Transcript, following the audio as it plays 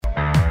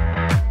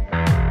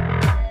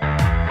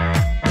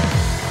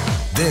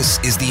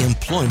This is the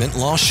Employment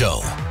Law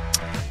Show.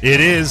 It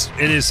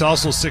is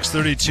also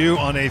 6:32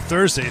 on a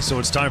Thursday, so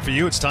it's time for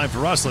you. It's time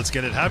for us. Let's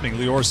get it happening.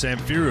 Lior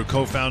Samfiru,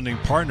 co-founding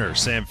partner,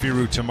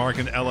 Samfiru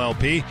Tamarkin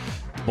LLP,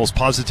 most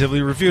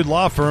positively reviewed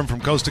law firm from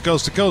coast to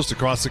coast to coast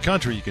across the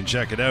country. You can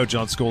check it out.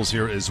 John Scholes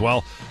here as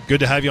well. Good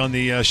to have you on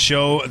the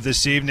show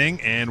this evening,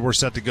 and we're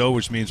set to go,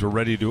 which means we're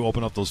ready to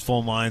open up those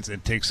phone lines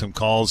and take some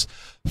calls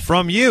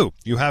from you.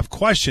 You have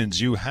questions.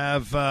 You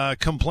have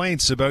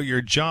complaints about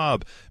your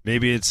job.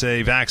 Maybe it's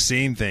a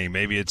vaccine thing.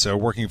 Maybe it's a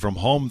working from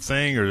home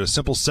thing or a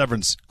simple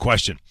severance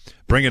question.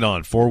 Bring it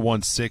on.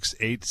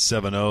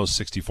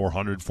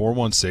 416-870-6400.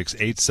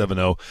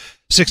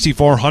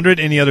 416-870-6400.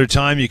 Any other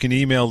time, you can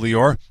email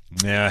Lior.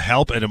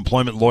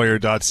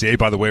 Help@employmentlawyer.ca.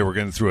 By the way, we're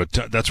getting through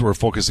that's what we're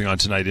focusing on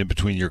tonight in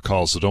between your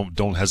calls, so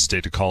don't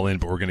hesitate to call in,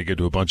 but we're going to get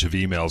to a bunch of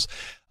emails.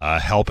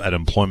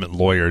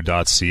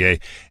 Help@employmentlawyer.ca.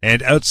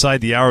 And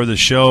outside the hour of the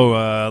show,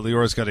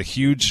 Lior's got a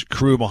huge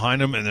crew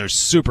behind him, and they're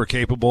super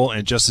capable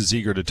and just as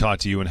eager to talk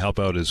to you and help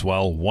out as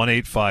well.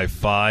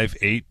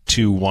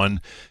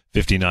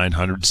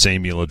 1-855-821-5900.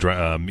 Same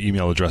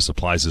email address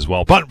applies as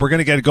well. But we're going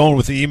to get going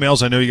with the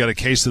emails. I know you got a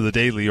case of the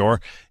day,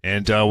 Lior,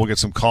 and we'll get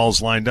some calls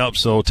lined up.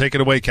 So take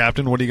it away,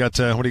 Captain. What do you got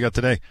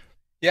today?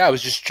 Yeah, I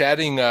was just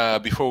chatting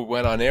before we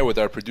went on air with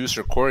our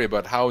producer Corey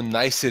about how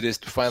nice it is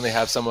to finally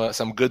have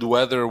some good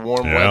weather,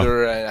 warm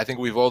weather, and I think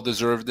we've all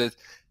deserved it.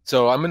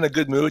 So I'm in a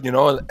good mood,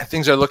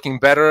 things are looking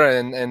better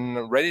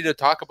and ready to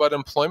talk about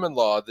employment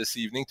law this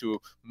evening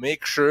to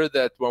make sure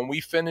that when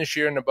we finish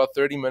here in about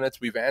 30 minutes,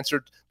 we've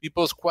answered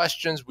people's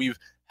questions, we've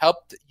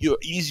helped you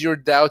ease your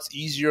doubts,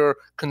 ease your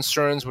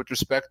concerns with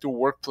respect to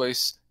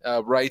workplace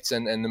rights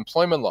and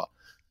employment law.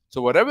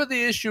 So whatever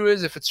the issue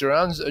is, if it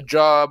surrounds a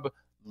job,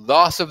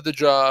 loss of the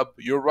job,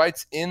 your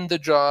rights in the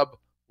job,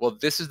 well,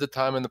 this is the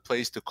time and the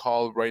place to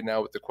call right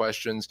now with the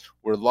questions.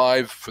 We're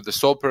live for the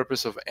sole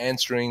purpose of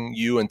answering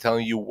you and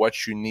telling you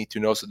what you need to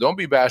know. So don't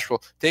be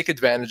bashful. Take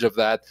advantage of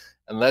that,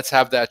 and let's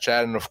have that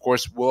chat. And, of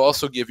course, we'll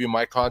also give you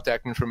my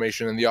contact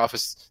information in the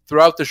office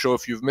throughout the show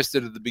if you've missed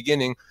it at the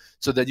beginning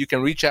so that you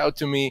can reach out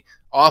to me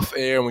off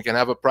air and we can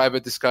have a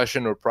private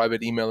discussion or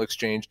private email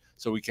exchange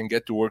so we can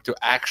get to work to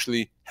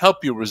actually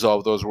help you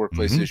resolve those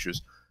workplace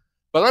issues.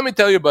 But let me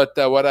tell you about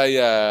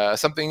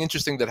something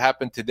interesting that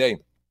happened today.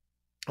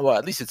 Well,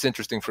 at least it's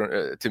interesting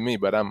to me,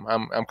 but I'm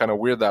kind of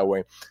weird that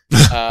way.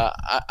 I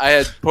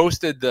had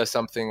posted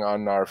something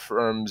on our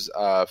firm's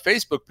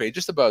Facebook page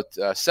just about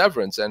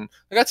severance, and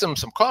I got some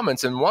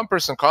comments. And one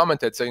person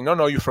commented saying,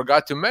 "No, you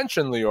forgot to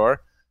mention, Lior,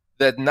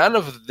 that none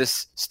of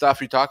this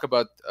stuff you talk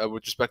about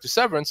with respect to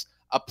severance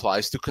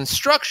applies to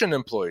construction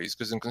employees,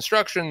 because in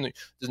construction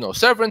there's no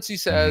severance," he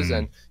says,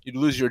 and you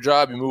lose your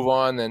job, you move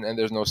on, and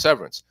there's no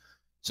severance.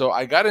 So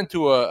I got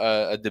into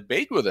a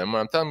debate with him,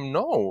 and I'm telling him,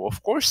 no,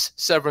 of course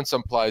severance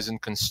applies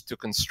to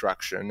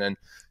construction. And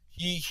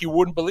he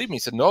wouldn't believe me.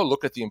 He said, no,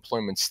 look at the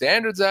Employment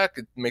Standards Act.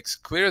 It makes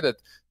clear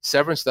that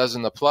severance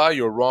doesn't apply.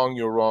 You're wrong.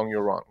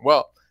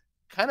 Well,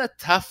 kind of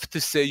tough to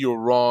say you're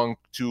wrong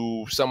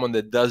to someone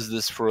that does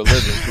this for a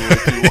living,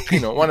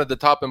 to one of the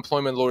top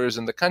employment lawyers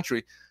in the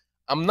country.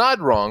 I'm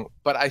not wrong,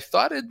 but I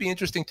thought it'd be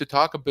interesting to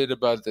talk a bit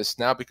about this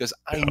now because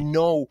I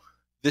know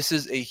this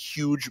is a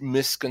huge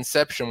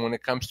misconception when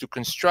it comes to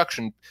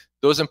construction,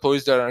 those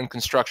employees that are in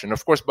construction.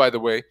 Of course, by the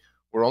way,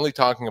 we're only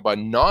talking about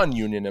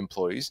non-union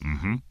employees.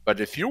 But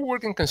if you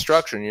work in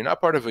construction, you're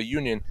not part of a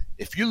union,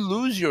 if you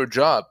lose your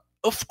job,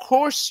 of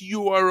course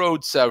you are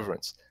owed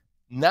severance.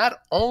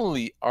 Not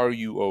only are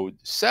you owed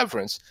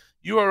severance,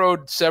 you are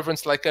owed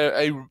severance like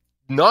a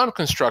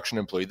non-construction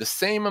employee, the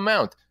same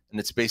amount. And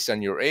it's based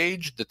on your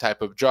age, the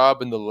type of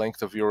job, and the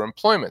length of your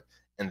employment.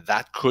 And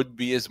that could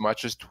be as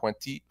much as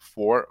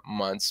 24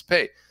 months'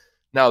 pay.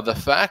 Now, the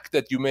fact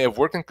that you may have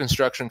worked in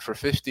construction for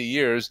 50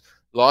 years,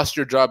 lost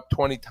your job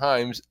 20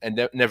 times, and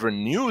never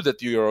knew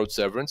that you were owed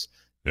severance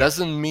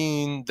doesn't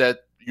mean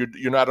that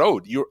you're not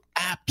owed. You're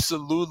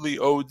absolutely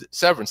owed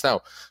severance.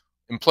 Now,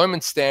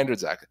 Employment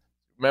Standards Act.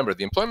 Remember,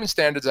 the Employment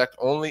Standards Act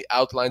only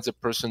outlines a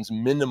person's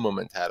minimum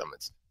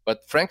entitlements.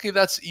 But frankly,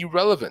 that's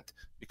irrelevant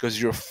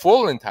because your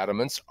full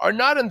entitlements are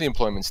not in the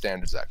Employment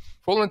Standards Act.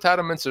 Full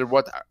entitlements are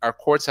what our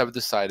courts have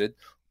decided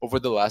over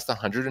the last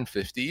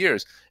 150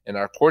 years. And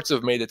our courts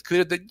have made it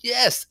clear that,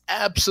 yes,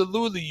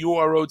 absolutely, you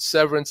are owed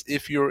severance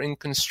if you're in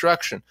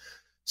construction.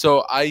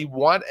 So I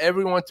want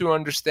everyone to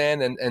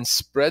understand and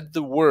spread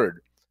the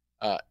word.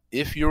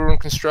 If you're in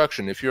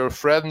construction, if your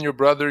friend, your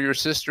brother, your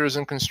sister is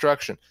in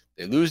construction,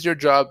 they lose their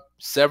job,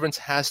 severance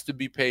has to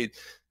be paid.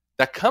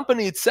 The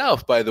company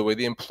itself, by the way,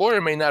 the employer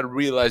may not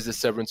realize the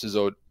severance is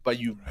owed, but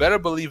you better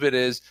believe it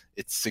is.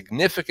 It's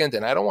significant,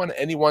 and I don't want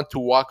anyone to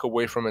walk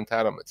away from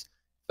entitlements.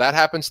 If that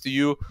happens to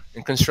you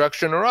in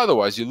construction or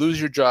otherwise, you lose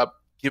your job,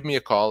 give me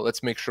a call.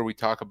 Let's make sure we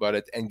talk about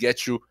it and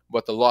get you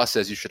what the law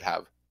says you should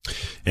have.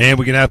 And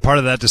we can have part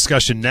of that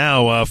discussion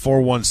now,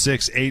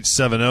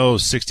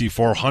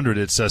 416-870-6400.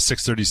 It's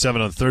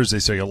 6:37 on Thursday,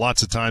 so you got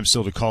lots of time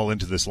still to call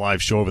into this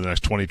live show over the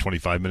next 20,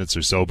 25 minutes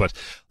or so. But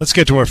let's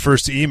get to our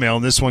first email,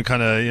 and this one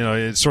kind of,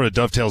 it sort of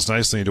dovetails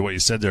nicely into what you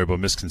said there about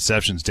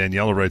misconceptions.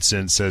 Daniela writes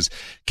in, says,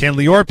 can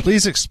Lior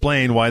please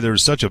explain why there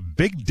is such a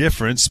big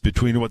difference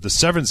between what the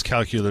severance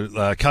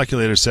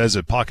calculator says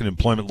at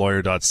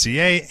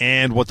pocketemploymentlawyer.ca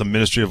and what the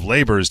Ministry of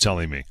Labor is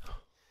telling me?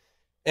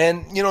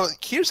 And,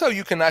 here's how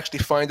you can actually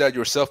find out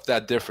yourself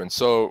that difference.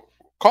 So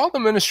call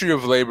the Ministry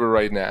of Labor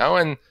right now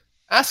and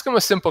ask them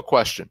a simple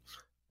question.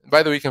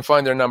 By the way, you can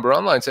find their number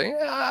online saying,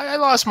 I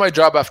lost my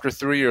job after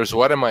 3 years.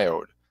 What am I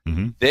owed?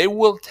 Mm-hmm. They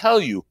will tell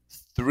you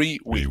 3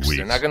 weeks.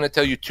 They're not going to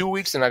tell you 2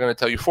 weeks. They're not going to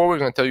tell you 4 weeks.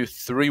 They're going to tell you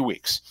 3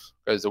 weeks,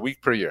 because it's a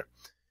week per year.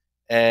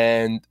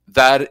 And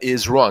that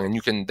is wrong. And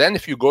you can then,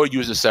 if you go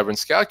use a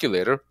severance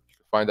calculator, you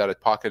can find out at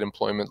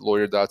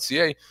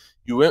pocketemploymentlawyer.ca.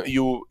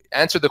 You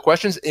answer the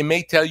questions, it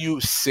may tell you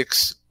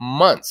 6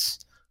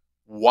 months.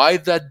 Why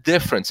that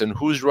difference, and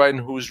who's right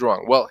and who's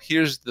wrong? Well,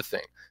 here's the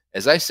thing.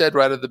 As I said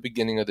right at the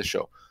beginning of the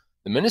show,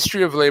 the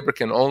Ministry of Labor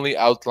can only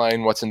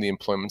outline what's in the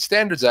Employment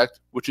Standards Act,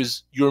 which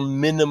is your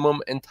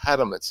minimum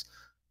entitlements.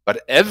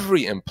 But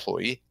every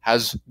employee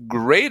has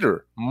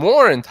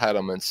more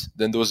entitlements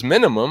than those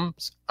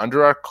minimums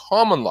under our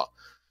common law.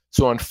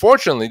 So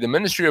unfortunately, the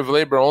Ministry of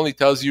Labor only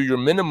tells you your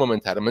minimum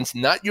entitlements,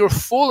 not your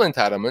full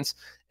entitlements.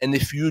 And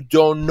if you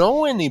don't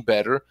know any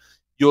better,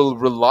 you'll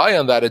rely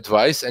on that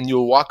advice and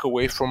you'll walk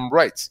away from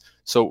rights.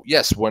 So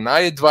yes, when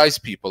I advise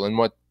people and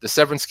what the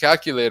severance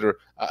calculator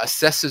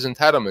assesses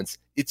entitlements,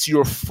 it's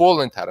your full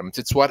entitlements.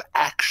 It's what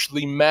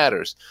actually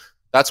matters.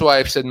 That's why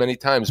I've said many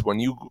times, when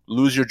you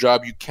lose your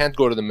job, you can't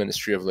go to the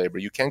Ministry of Labor.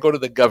 You can't go to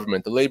the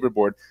government, the labor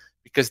board,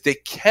 because they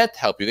can't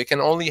help you. They can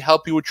only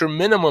help you with your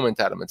minimum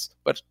entitlements.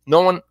 But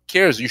no one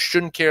cares. You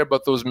shouldn't care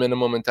about those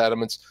minimum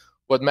entitlements.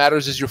 What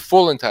matters is your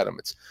full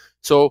entitlements.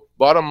 So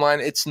bottom line,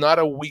 it's not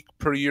a week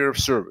per year of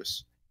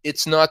service.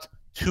 It's not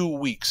 2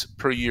 weeks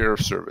per year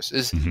of service.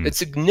 It's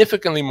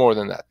significantly more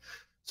than that.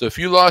 So if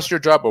you lost your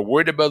job or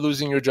worried about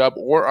losing your job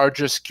or are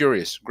just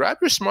curious, grab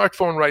your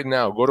smartphone right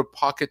now. Go to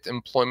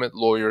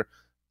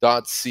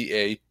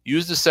pocketemploymentlawyer.ca.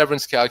 Use the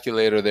severance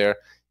calculator there.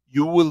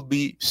 You will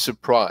be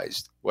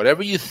surprised.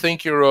 Whatever you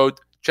think you're owed,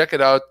 check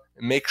it out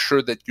and make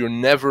sure that you're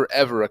never,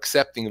 ever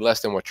accepting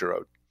less than what you're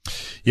owed.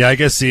 Yeah, I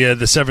guess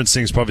the severance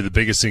thing is probably the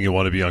biggest thing you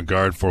want to be on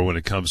guard for when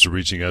it comes to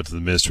reaching out to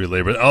the Ministry of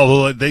Labor.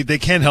 Although they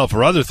can help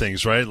for other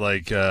things, right?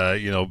 Like,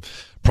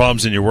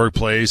 problems in your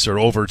workplace or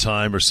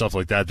overtime or stuff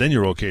like that. Then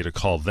you're okay to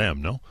call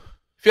them, no?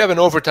 If you have an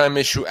overtime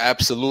issue,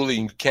 absolutely,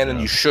 you can and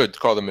you should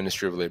call the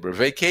Ministry of Labor.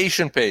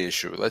 Vacation pay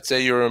issue. Let's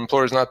say your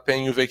employer is not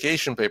paying you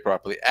vacation pay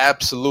properly.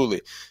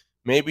 Absolutely.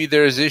 Maybe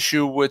there's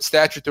issue with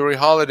statutory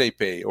holiday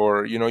pay,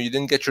 or you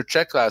didn't get your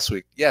check last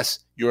week. Yes,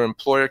 your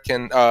employer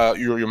can,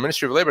 your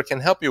Ministry of Labor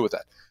can help you with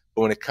that.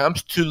 But when it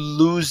comes to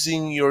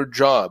losing your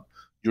job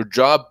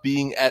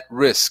being at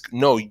risk,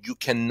 no, you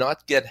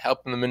cannot get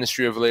help from the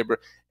Ministry of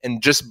Labor.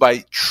 And just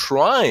by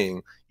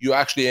trying, you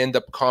actually end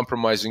up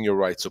compromising your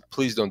rights. So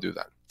please don't do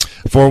that.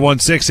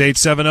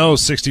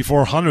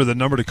 416-870-6400, the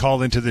number to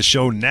call into the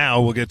show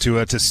now. We'll get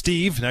to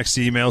Steve. Next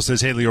email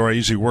says, hey, Lior, I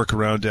usually work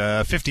around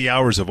 50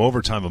 hours of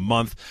overtime a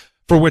month,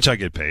 for which I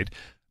get paid.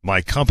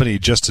 My company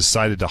just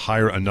decided to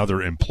hire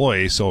another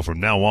employee, so from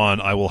now on,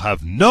 I will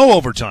have no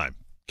overtime.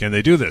 Can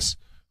they do this?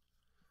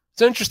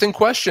 It's an interesting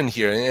question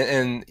here.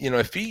 And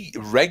if he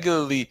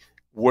regularly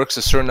works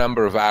a certain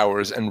number of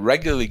hours and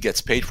regularly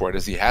gets paid for it,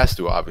 as he has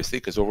to, obviously,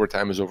 because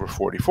overtime is over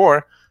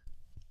 44,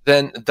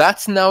 then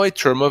that's now a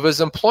term of his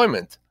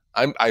employment.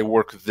 I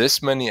work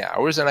this many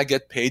hours and I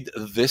get paid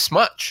this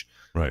much.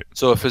 Right.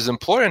 So if his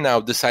employer now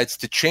decides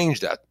to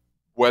change that,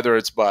 whether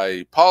it's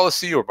by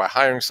policy or by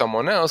hiring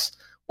someone else,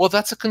 well,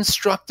 that's a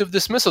constructive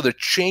dismissal. They're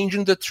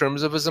changing the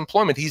terms of his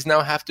employment. He's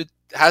now has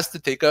to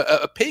take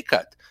a pay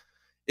cut.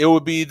 It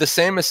would be the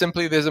same as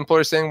simply his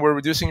employer saying, we're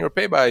reducing your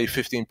pay by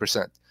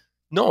 15%.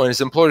 No, and his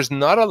employer is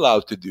not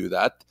allowed to do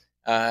that.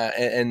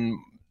 And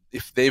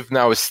if they've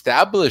now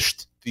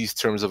established these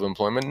terms of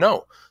employment,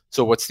 no.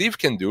 So what Steve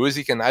can do is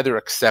he can either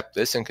accept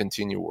this and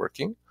continue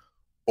working,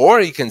 or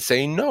he can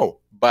say no.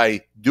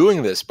 By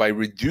doing this, by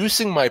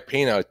reducing my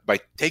pay now, by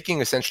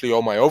taking essentially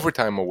all my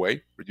overtime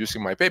away,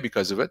 reducing my pay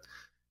because of it,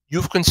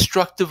 you've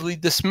constructively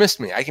dismissed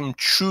me. I am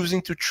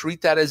choosing to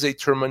treat that as a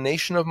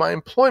termination of my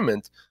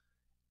employment.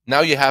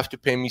 Now you have to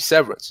pay me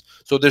severance.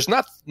 So there's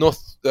no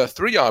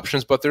three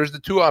options, but there's the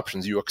two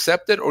options. You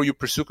accept it or you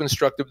pursue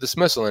constructive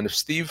dismissal. And if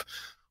Steve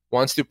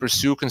wants to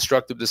pursue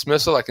constructive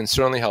dismissal, I can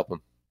certainly help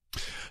him.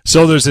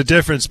 So there's a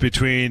difference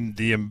between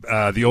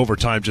the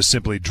overtime just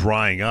simply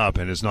drying up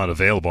and is not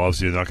available.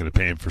 Obviously, you're not going to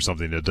pay him for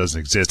something that doesn't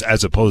exist,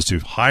 as opposed to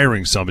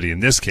hiring somebody, in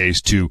this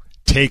case, to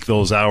take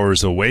those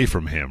hours away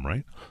from him,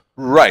 right?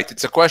 Right.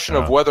 It's a question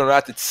of whether or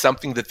not it's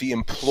something that the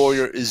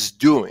employer is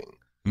doing.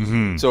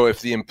 Mm-hmm. So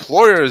if the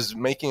employer is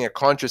making a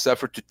conscious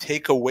effort to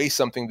take away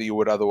something that you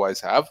would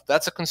otherwise have,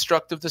 that's a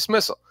constructive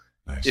dismissal.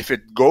 Nice. If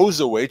it goes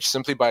away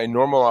simply by a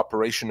normal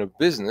operation of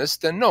business,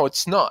 then no,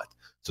 it's not.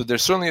 So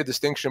there's certainly a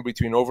distinction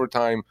between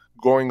overtime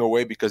going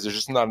away because there's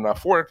just not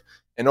enough work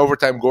and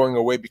overtime going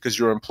away because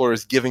your employer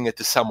is giving it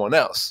to someone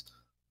else.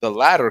 The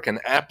latter can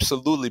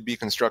absolutely be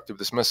constructive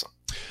dismissal.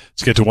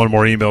 Let's get to one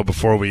more email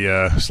before we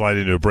slide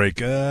into a break.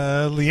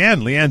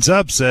 Leanne's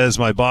up, says,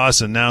 my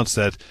boss announced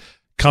that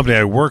company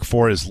I work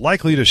for is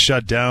likely to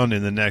shut down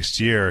in the next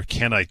year.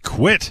 Can I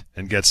quit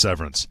and get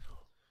severance?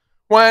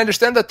 Well, I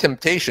understand that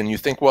temptation. You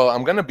think, well,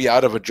 I'm going to be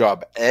out of a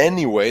job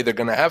anyway. They're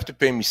going to have to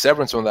pay me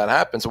severance when that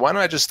happens. Why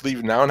don't I just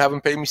leave now and have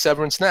them pay me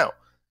severance now?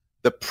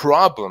 The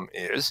problem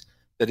is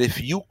that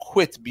if you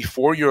quit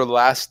before your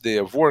last day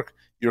of work,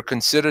 you're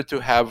considered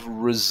to have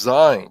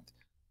resigned.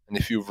 And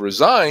if you've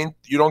resigned,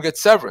 you don't get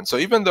severance. So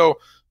even though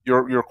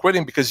you're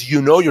quitting because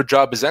you know your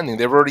job is ending,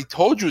 they've already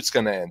told you it's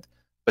going to end.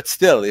 But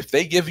still, if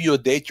they give you a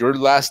date, your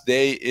last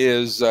day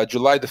is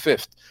July the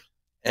 5th,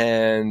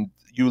 and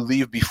you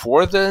leave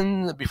before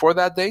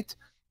that date,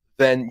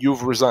 then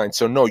you've resigned.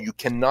 So no, you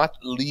cannot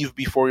leave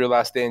before your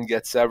last day and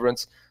get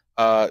severance.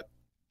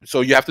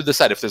 So you have to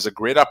decide if there's a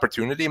great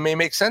opportunity, it may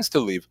make sense to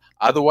leave.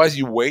 Otherwise,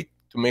 you wait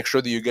to make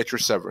sure that you get your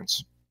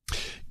severance.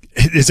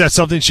 Is that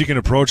something she can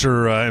approach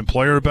her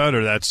employer about,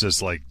 or that's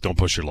just like, don't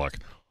push your luck?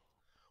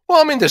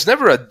 Well, I mean, there's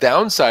never a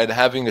downside to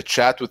having a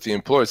chat with the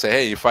employer. Say,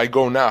 hey, if I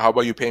go now, how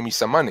about you pay me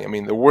some money? I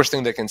mean, the worst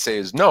thing they can say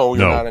is no,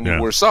 you're not any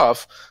worse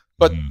off.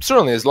 But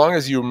certainly, as long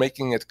as you're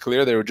making it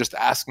clear they were just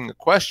asking a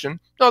question,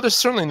 no, there's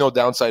certainly no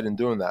downside in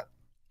doing that.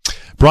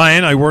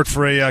 Brian, I worked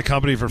for a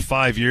company for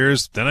 5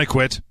 years. Then I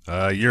quit.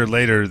 A year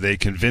later, they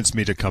convinced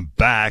me to come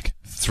back.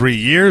 3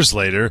 years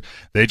later,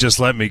 they just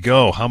let me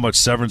go. How much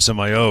severance am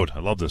I owed? I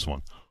love this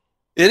one.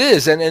 It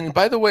is. And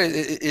by the way,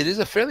 it is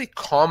a fairly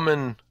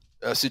common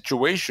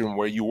situation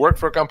where you work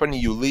for a company,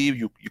 you leave,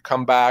 you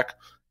come back,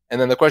 and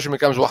then the question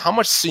becomes, well, how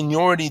much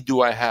seniority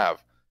do I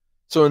have?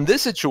 So in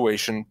this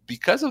situation,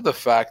 because of the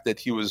fact that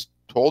he was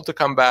told to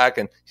come back,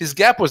 and his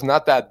gap was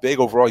not that big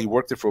overall, he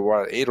worked there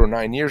for 8 or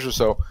 9 years or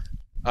so,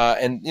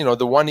 and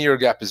the 1 year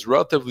gap is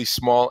relatively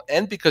small,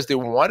 and because they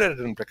wanted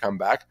him to come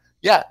back,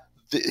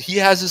 he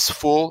has his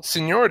full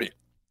seniority.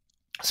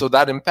 So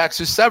that impacts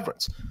his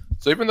severance.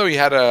 So even though he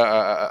had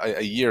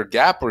a year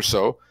gap or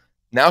so,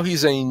 now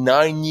he's a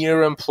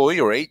 9-year employee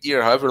or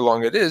 8-year, however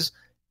long it is,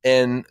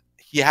 and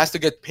he has to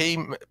get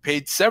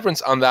paid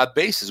severance on that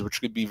basis, which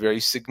could be very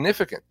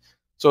significant.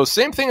 So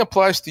same thing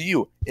applies to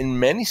you. In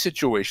many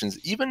situations,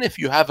 even if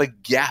you have a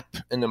gap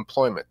in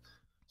employment,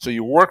 so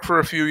you work for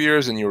a few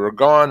years and you were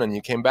gone and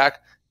you came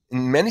back,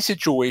 in many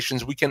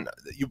situations we can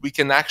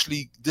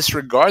actually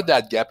disregard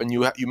that gap, and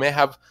you may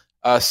have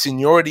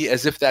seniority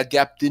as if that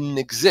gap didn't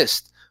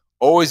exist.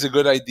 Always a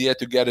good idea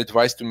to get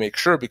advice to make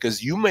sure,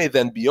 because you may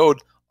then be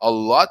owed a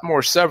lot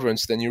more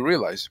severance than you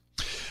realize.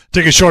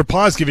 Take a short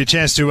pause, give you a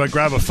chance to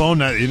grab a phone.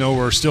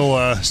 We're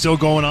still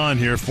going on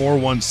here.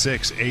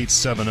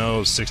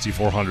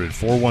 416-870-6400.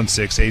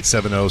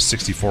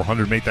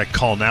 416-870-6400. Make that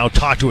call now.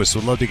 Talk to us.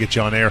 We'd love to get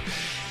you on air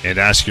and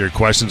ask your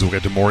questions. We'll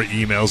get to more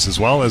emails as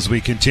well as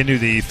we continue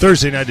the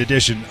Thursday night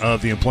edition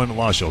of the Employment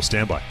Law Show.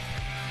 Stand by.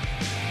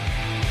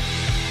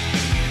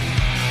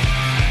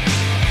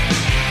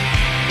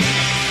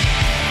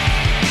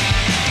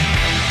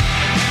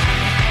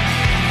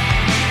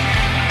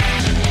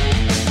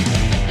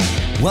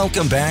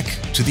 Welcome back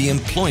to the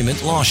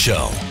Employment Law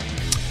Show.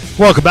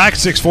 Welcome back.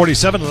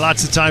 647.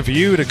 Lots of time for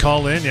you to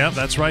call in. Yeah,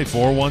 that's right.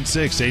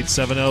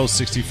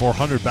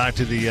 416-870-6400. Back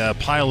to the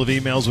pile of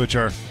emails which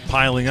are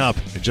piling up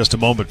in just a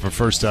moment. But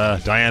first,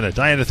 Diana.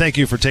 Diana, thank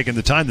you for taking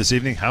the time this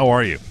evening. How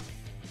are you?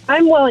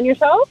 I'm well. And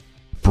yourself?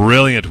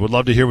 Brilliant. Would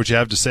love to hear what you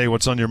have to say.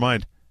 What's on your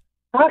mind?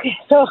 Okay.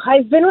 So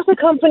I've been with the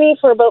company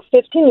for about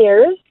 15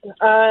 years,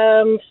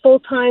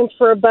 full-time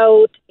for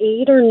about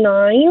 8 or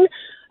 9.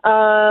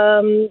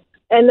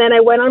 And then I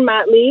went on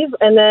mat leave,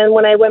 and then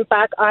when I went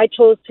back, I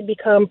chose to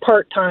become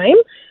part-time.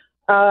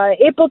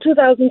 April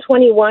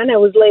 2021, I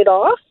was laid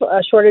off,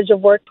 a shortage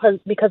of work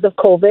because of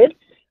COVID.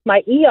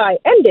 My EI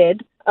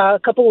ended a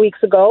couple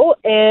weeks ago,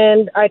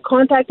 and I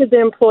contacted the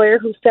employer,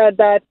 who said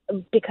that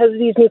because of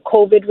these new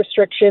COVID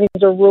restrictions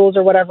or rules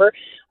or whatever,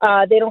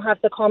 they don't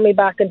have to call me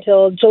back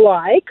until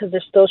July because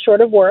they're still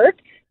short of work.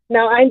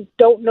 Now, I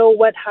don't know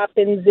what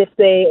happens if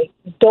they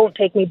don't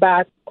take me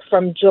back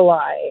from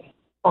July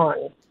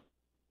on.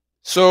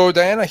 So,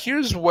 Diana,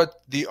 here's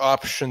what the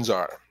options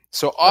are.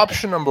 So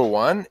option number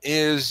one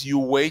is you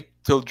wait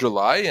till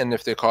July, and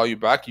if they call you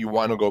back, you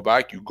want to go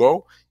back, you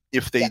go.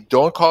 If they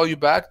don't call you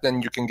back,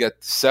 then you can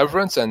get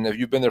severance, and if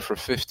you've been there for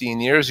 15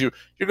 years, you're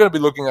going to be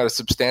looking at a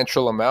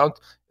substantial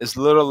amount, as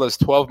little as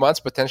 12 months,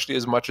 potentially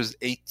as much as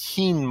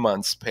 18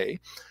 months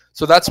pay.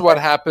 So that's what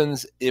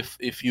happens if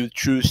you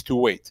choose to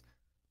wait.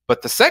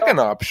 But the second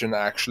option,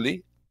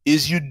 actually,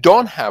 is you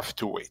don't have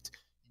to wait.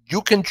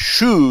 You can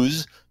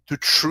choose to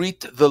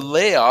treat the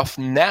layoff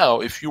now,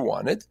 if you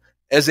wanted,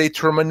 as a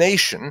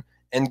termination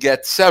and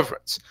get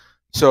severance.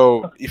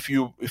 So if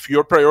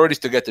your priority is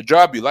to get the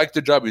job, you like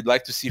the job, you'd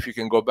like to see if you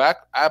can go back,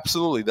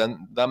 absolutely,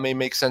 then that may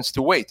make sense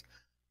to wait.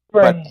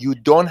 Right. But you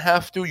don't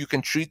have to. You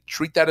can treat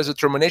that as a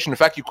termination. In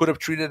fact, you could have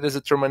treated it as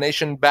a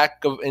termination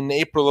back in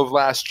April of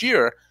last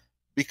year,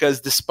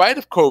 because despite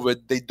of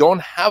COVID, they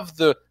don't have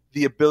the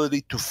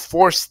ability to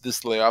force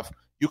this layoff.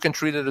 You can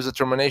treat it as a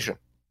termination.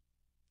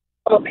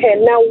 Okay,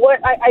 now what?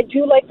 I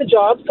do like the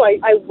job, so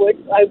I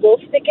will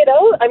stick it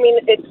out. I mean,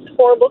 it's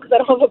horrible because I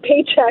don't have a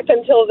paycheck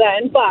until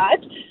then,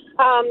 but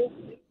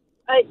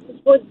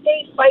would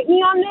they fight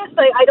me on this?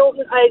 I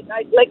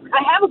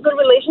have a good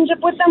relationship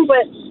with them,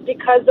 but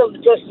because of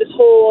just this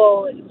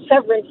whole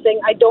severance thing,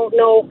 I don't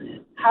know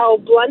how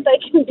blunt I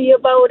can be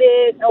about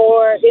it,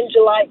 or in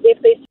July,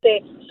 if they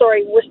say,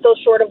 sorry, we're still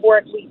short of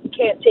work, we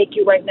can't take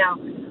you right now.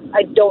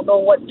 I don't know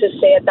what to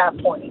say at that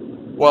point.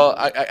 Well,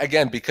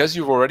 again, because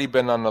you've already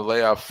been on a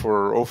layoff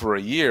for over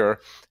a year,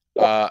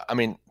 I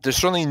mean, there's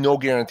certainly no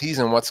guarantees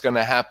on what's going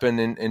to happen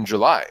in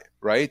July,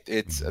 right?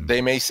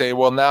 They may say,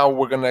 well, now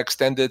we're going to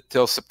extend it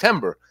till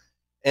September.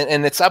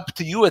 And it's up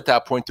to you at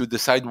that point to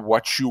decide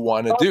what you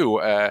want to do.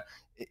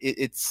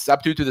 It's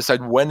up to you to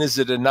decide when is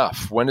it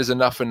enough? When is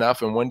enough,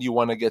 and when do you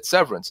want to get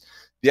severance?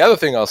 The other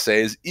thing I'll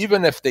say is,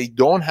 even if they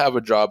don't have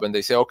a job and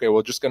they say, okay,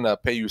 we're just going to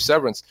pay you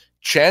severance,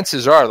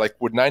 chances are, like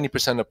with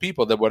 90% of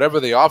people, that whatever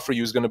they offer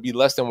you is going to be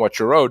less than what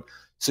you're owed.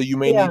 So you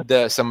may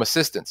need some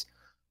assistance.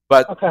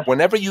 But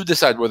whenever you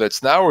decide, whether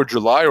it's now or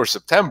July or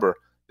September,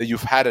 that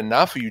you've had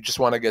enough or you just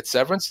want to get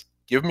severance,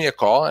 give me a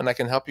call and I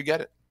can help you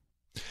get it.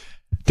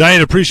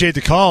 Diane, appreciate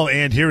the call,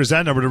 and here is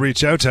that number to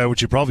reach out to,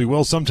 which you probably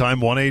will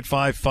sometime,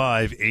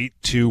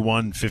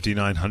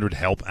 1-855-821-5900,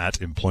 help at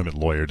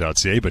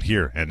employmentlawyer.ca. But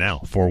here and now,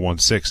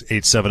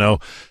 416-870-6400.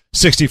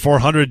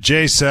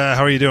 Jace,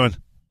 how are you doing?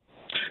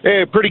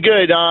 Hey, pretty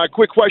good.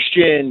 Quick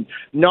question.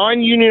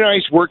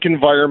 Non-unionized work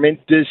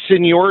environment, does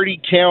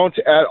seniority count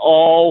at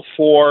all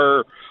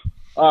for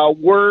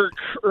work,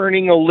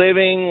 earning a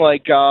living,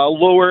 like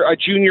a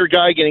junior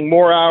guy getting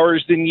more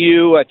hours than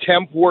you, a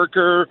temp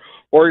worker,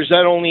 or does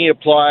that only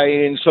apply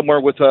in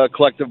somewhere with a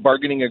collective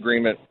bargaining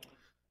agreement?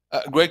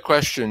 Great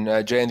question,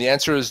 Jay. And the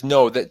answer is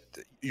no, that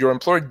your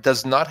employer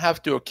does not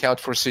have to account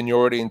for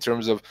seniority in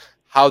terms of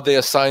how they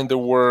assign the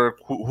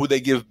work, who they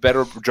give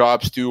better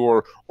jobs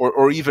to,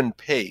 or even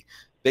pay.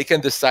 They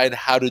can decide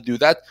how to do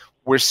that.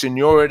 Where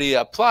seniority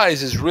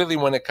applies is really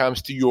when it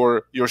comes to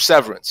your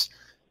severance.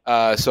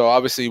 So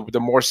obviously, the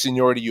more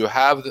seniority you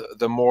have,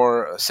 the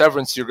more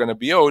severance you're going to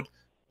be owed.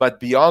 But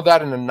beyond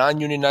that, in a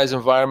non-unionized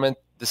environment,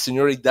 the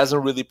seniority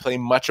doesn't really play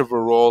much of a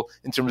role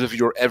in terms of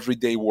your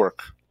everyday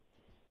work.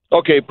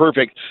 Okay,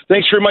 perfect.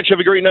 Thanks very much.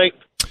 Have a great night.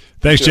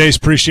 Thanks, Jace.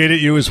 Appreciate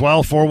it. You as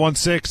well.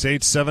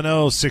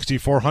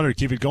 416-870-6400.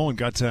 Keep it going.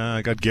 Got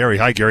Gary.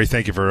 Hi, Gary.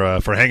 Thank you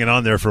for hanging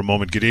on there for a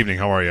moment. Good evening.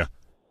 How are you?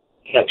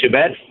 Not too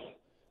bad.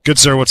 Good,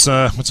 sir. What's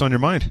on your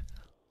mind?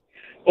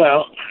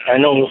 Well, I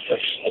know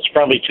it's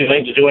probably too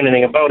late to do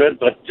anything about it,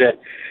 but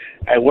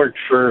I worked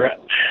for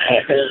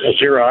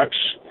Xerox,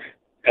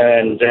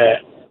 and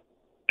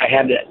I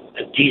had a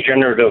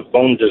degenerative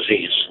bone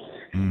disease.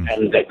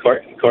 And of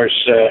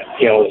course,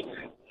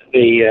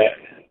 the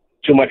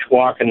too much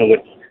walking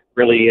would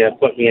really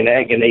put me in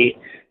agony.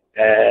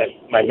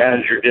 My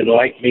manager didn't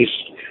like me,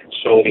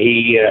 so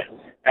he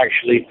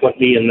actually put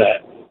me in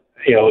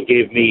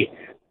gave me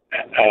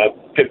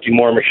 50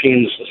 more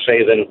machines,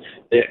 say, than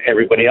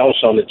everybody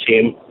else on the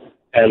team.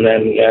 And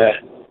then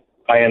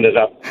I ended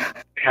up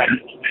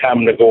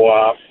having to go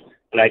off.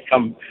 And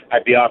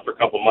I'd be off for a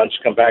couple of months,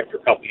 come back for a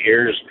couple of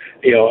years,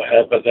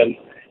 but then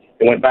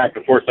it went back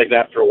and forth like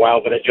that for a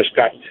while, but it just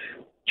got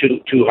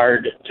too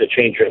hard to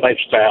change your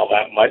lifestyle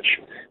that much.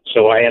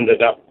 So I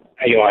ended up,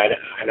 I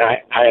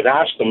had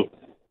asked them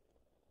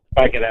if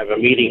I could have a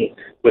meeting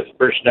with the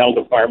personnel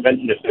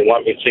department and if they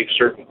want me to take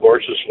certain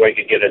courses so I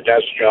could get a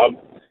desk job.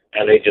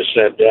 And they just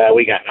said,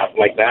 we got nothing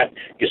like that.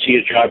 You see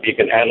a job you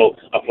can handle,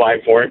 apply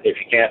for it. If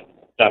you can't,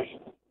 tough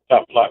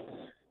luck.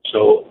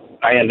 So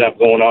I ended up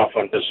going off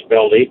on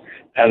disability,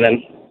 and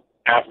then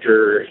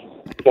after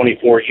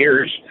 24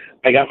 years,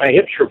 I got my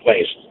hips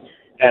replaced.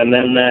 And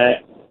then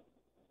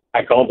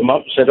I called them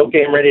up and said,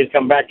 okay, I'm ready to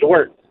come back to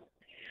work.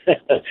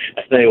 And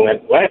they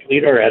went, what?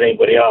 We don't have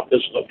anybody off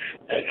this look.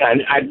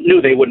 And I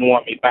knew they wouldn't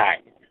want me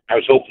back. I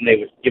was hoping they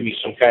would give me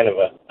some kind of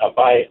a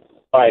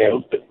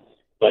buyout,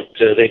 but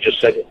they just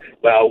said,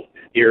 well,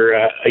 you're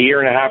a year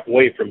and a half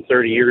away from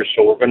 30 years,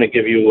 so we're going to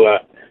give you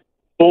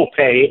full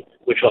pay,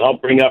 which will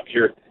help bring up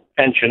your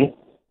pension,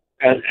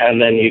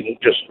 and then you can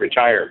just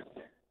retire.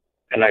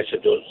 And I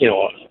said, do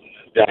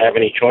I have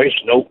any choice?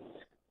 Nope.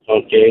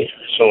 Okay,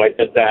 so I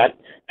did that.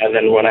 And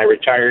then when I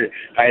retired,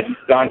 I had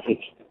gone from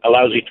a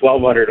lousy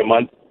 $1,200 a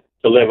month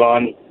to live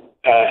on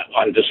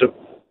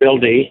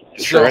disability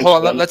insurance. So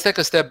hold on, let's take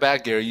a step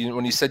back, Gary.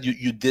 When you said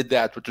you did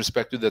that with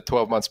respect to the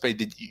 12 months pay,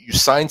 did you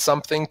sign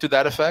something to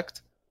that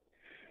effect?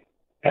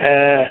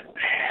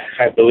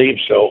 I believe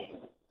so.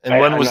 And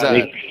when was that?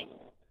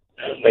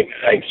 Like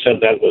I said,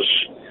 that was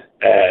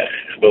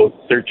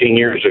about 13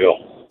 years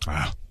ago.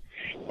 Wow.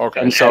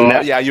 Okay,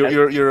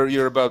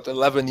 you're about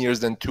 11 years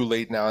then too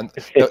late now. And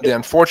the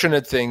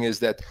unfortunate thing is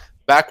that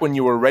back when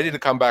you were ready to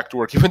come back to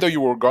work, even though you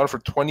were gone for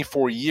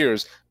 24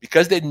 years,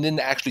 because they didn't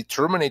actually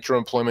terminate your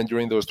employment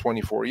during those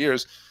 24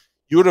 years,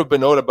 you would have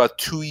been owed about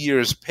 2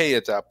 years' pay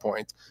at that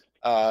point.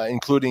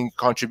 including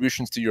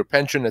contributions to your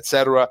pension,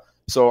 etc.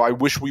 So I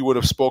wish we would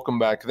have spoken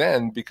back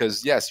then,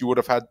 because yes, you would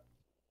have had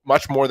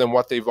much more than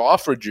what they've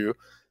offered you.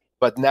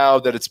 But now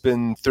that it's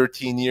been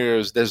 13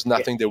 years, there's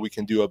nothing that we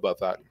can do about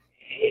that.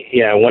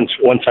 Yeah,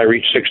 once I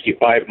reached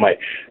 65, my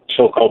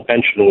so-called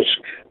pension was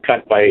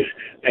cut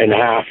in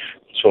half.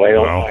 So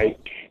I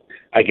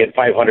get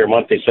 $500 a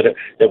month. They said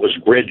it was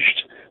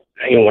bridged.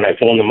 When I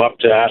phoned them up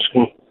to ask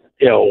them,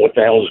 what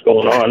the hell is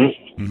going on,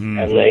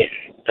 and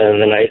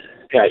then I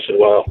said,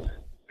 well,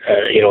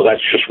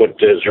 that's just what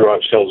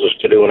Xerox tells us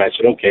to do. And I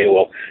said, okay,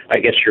 well, I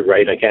guess you're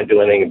right. I can't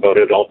do anything about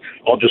it.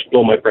 I'll just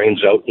blow my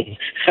brains out.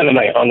 And then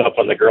I hung up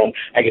on the girl.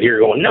 I could hear her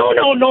going, no,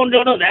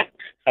 that.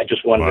 I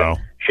just wanted to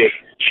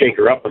shake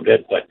her up a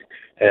bit. But,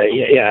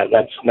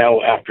 that's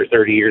now after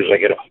 30 years, I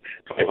get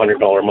a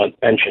 $500 a month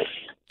pension.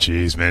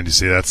 Jeez, man, you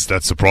see, that's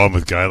the problem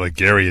with a guy like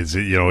Gary is,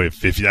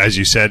 if as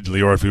you said,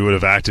 Lior, if we would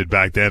have acted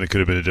back then, it could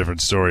have been a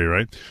different story,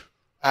 right?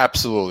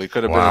 Absolutely.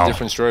 Could have been a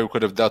different story. We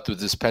could have dealt with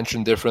this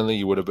pension differently.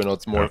 You would have been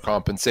owed more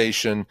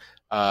compensation.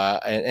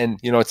 And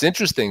it's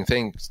interesting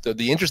thing.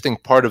 The interesting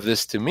part of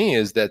this to me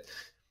is that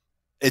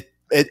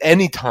at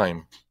any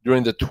time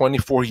during the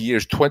 24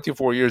 years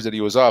that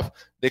he was off,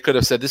 they could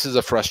have said, this is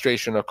a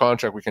frustration of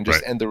contract. We can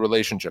just end the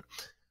relationship.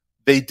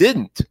 They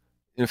didn't.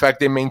 In fact,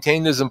 they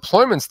maintained his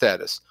employment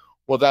status.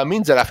 Well, that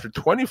means that after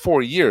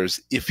 24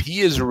 years, if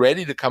he is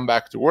ready to come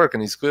back to work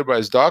and he's cleared by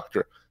his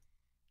doctor,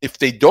 if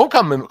they don't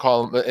come and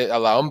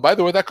allow him, by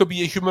the way, that could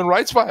be a human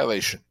rights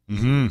violation.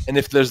 Mm-hmm. And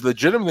if there's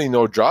legitimately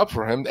no job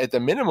for him, at the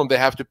minimum, they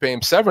have to pay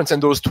him severance.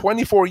 And those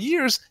 24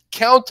 years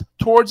count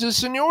towards his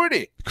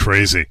seniority.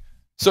 Crazy.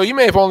 So you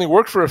may have only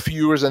worked for a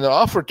few years and then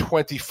offered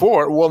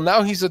 24. Well,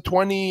 now he's a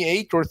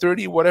 28 or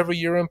 30, whatever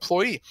year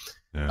employee.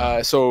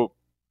 Yeah. So,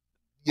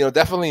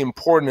 definitely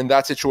important in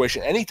that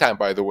situation. Anytime,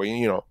 by the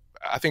way,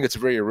 I think it's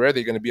very rare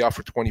they're going to be off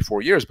for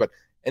 24 years, but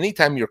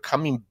anytime you're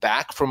coming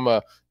back from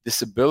a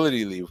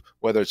disability leave,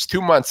 whether it's 2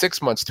 months,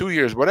 6 months, 2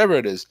 years, whatever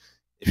it is,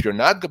 if you're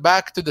not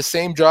back to the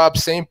same job,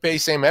 same pay,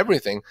 same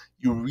everything,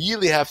 you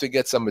really have to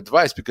get some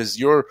advice, because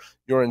your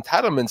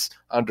entitlements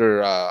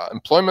under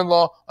employment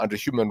law, under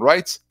human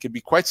rights, can be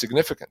quite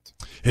significant.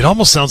 It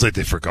almost sounds like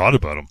they forgot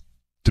about him,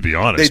 to be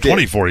honest.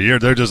 24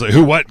 years, they're just like,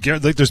 who, what?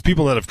 Like, there's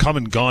people that have come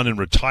and gone and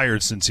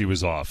retired since he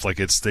was off. Like,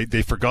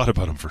 they forgot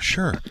about him for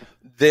sure.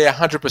 They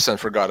 100%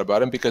 forgot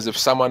about him, because if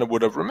someone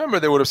would have remembered,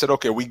 they would have said,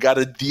 okay, we got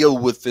to deal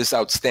with this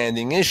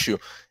outstanding issue.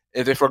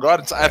 If they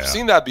forgot, I've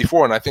seen that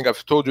before, and I think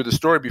I've told you the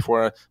story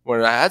before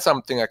when I had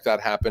something like that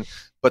happen.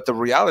 But the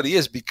reality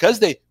is, because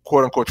they,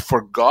 quote unquote,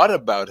 forgot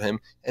about him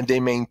and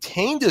they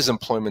maintained his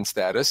employment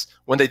status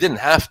when they didn't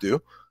have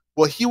to,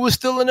 well, he was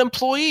still an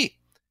employee.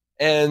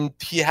 And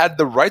he had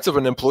the rights of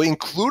an employee,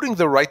 including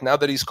the right, now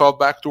that he's called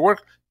back to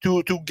work,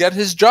 to get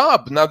his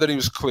job now that he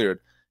was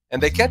cleared.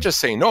 And they can't just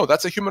say no.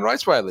 That's a human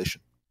rights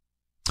violation.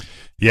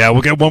 Yeah,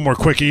 we'll get one more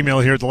quick email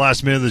here at the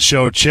last minute of the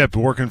show. Chip,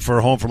 working for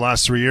home for the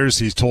last 3 years,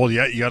 he's told,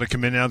 you got to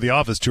come in and out of the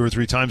office 2 or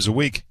 3 times a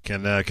week.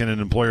 Can an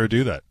employer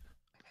do that?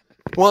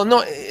 Well,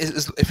 no.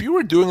 If you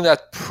were doing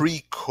that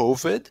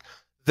pre-COVID,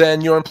 then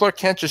your employer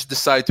can't just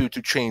decide to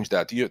change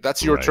that.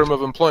 That's your term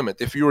of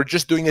employment. If you were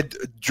just doing it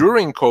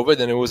during COVID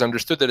and it was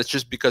understood that it's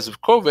just because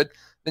of COVID,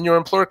 then your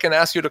employer can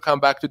ask you to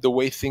come back to the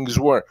way things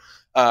were.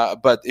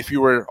 But if you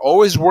were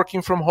always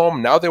working from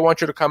home, now they want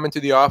you to come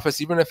into the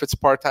office, even if it's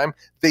part-time,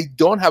 they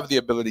don't have the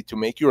ability to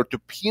make you or to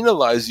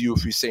penalize you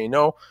if you say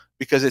no,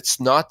 because it's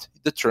not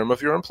the term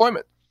of your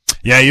employment.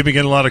 Yeah, you've been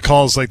getting a lot of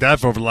calls like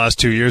that for over the last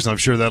 2 years, and I'm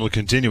sure that'll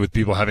continue with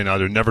people having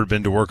either never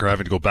been to work or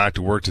having to go back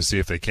to work to see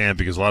if they can,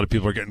 because a lot of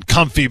people are getting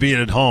comfy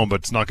being at home, but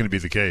it's not going to be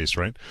the case,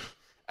 right?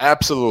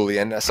 Absolutely.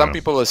 And some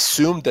people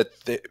assume that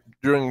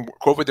during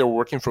COVID they were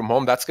working from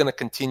home. That's going to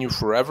continue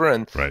forever.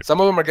 And some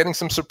of them are getting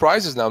some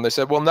surprises now. And they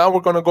said, well, now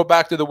we're going to go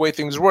back to the way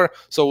things were.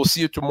 So we'll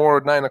see you tomorrow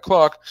at 9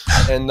 o'clock.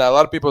 And a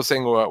lot of people are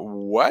saying, well,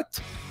 what?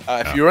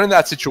 If you're in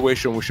that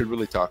situation, we should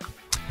really talk.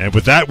 And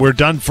with that, we're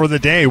done for the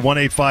day.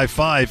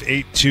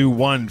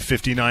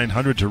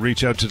 1-855-821-5900 to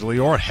reach out to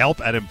Lior.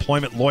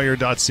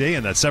 Help@employmentlawyer.ca.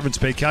 And that severance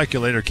pay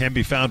calculator can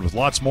be found with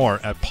lots more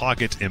at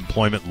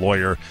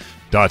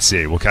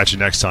pocketemploymentlawyer.ca. We'll catch you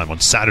next time on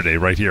Saturday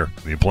right here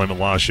on the Employment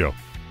Law Show.